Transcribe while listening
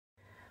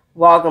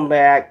Welcome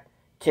back.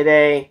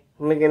 Today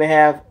we're gonna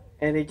have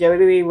a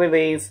WWE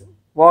release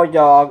Raw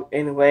Dog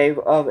in the wave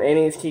of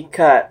NXT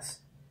cuts.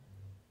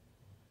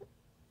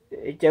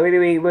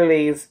 WWE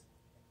released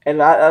a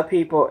lot of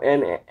people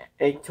in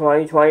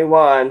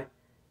 2021,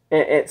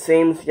 and it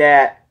seems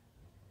that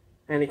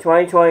in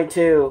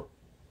 2022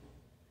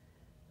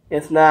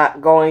 it's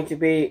not going to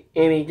be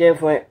any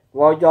different.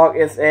 Raw Dog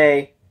is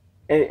a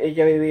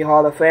WWE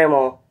Hall of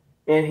Famer,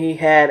 and he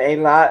had a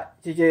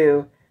lot to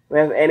do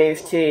with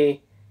NXT.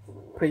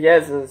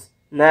 Possesses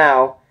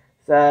now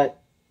the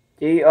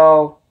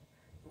DOCC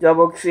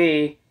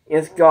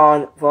is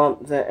gone from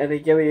the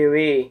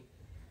WWE.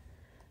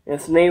 And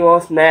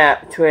Sneeble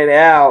Snap tweeted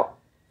out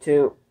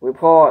to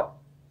report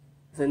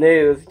the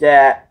news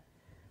that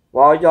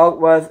Raw Dog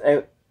was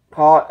a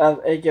part of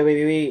a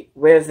WWE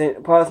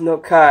with personal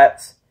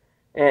cuts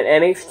and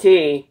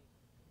NXT.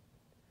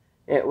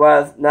 It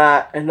was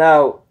not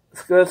known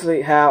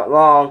exclusively how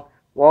long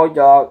Raw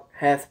Dog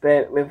has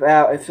been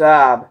without a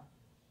job.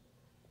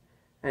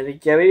 And the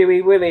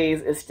WWE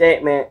released a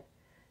statement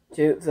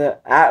to the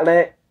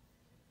outlet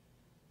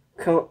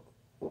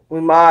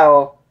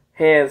remodel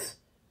his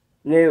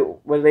new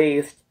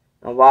release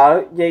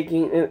while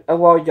taking a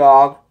Raw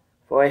Dog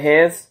for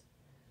his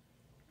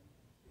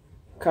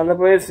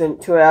contribution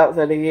throughout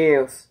the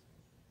years.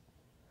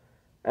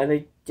 And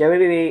the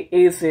WWE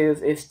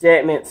issues a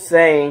statement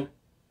saying,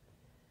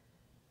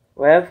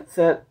 with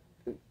the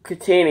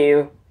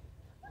continued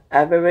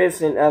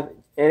evolution of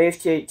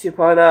NXT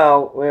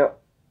 2.0 will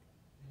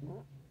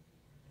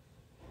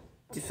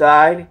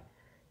decide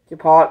to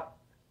part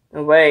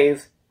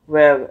ways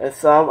with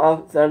some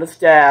of the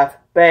staff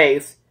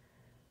base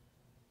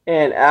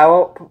in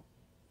our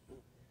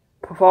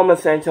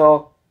Performance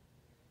Center.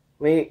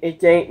 We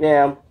thank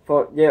them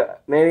for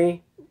their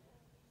many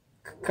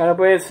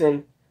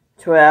contributions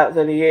throughout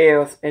the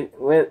years and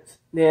wish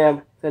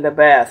them the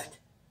best.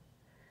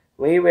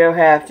 We will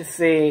have to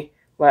see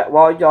what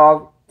Raw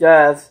Dog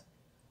does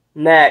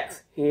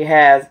next. He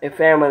has a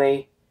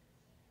family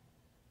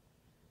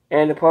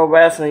and the pro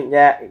wrestling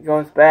that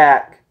goes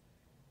back.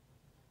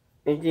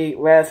 Indeed,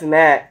 Wrestling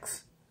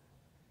X.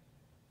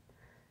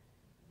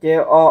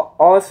 There are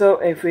also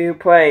a few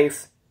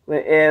places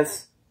where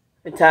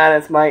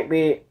attendance might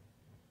be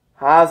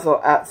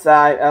hostile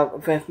outside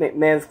of Vince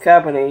McMahon's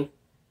company.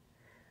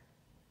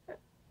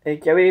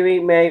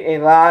 WWE made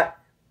a lot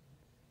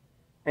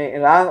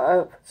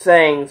of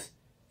things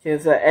to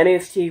the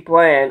NXT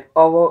brand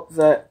over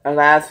the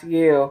last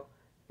year.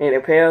 It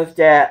appears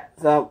that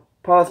some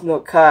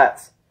personal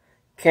cuts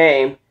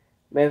came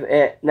with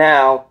it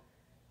now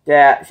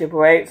that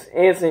Triple H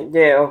isn't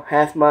there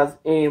as much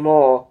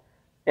anymore.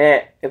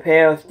 It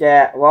appears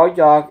that Raw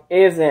Dog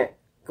isn't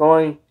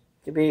going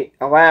to be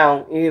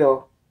around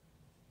either.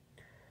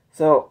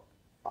 So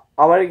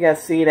I want to get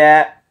to see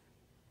that.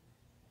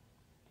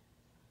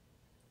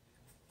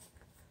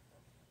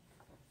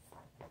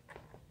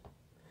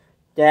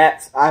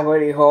 That's I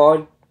already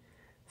heard.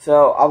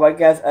 So I want to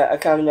get a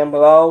comment down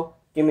below.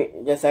 Give me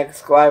just a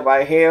subscribe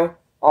right here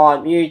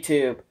on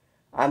YouTube.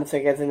 I'm going to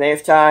get the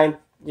next time.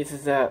 This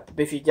is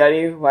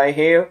BCW right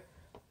here.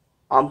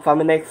 I'm from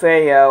the next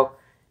video.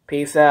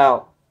 Peace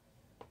out.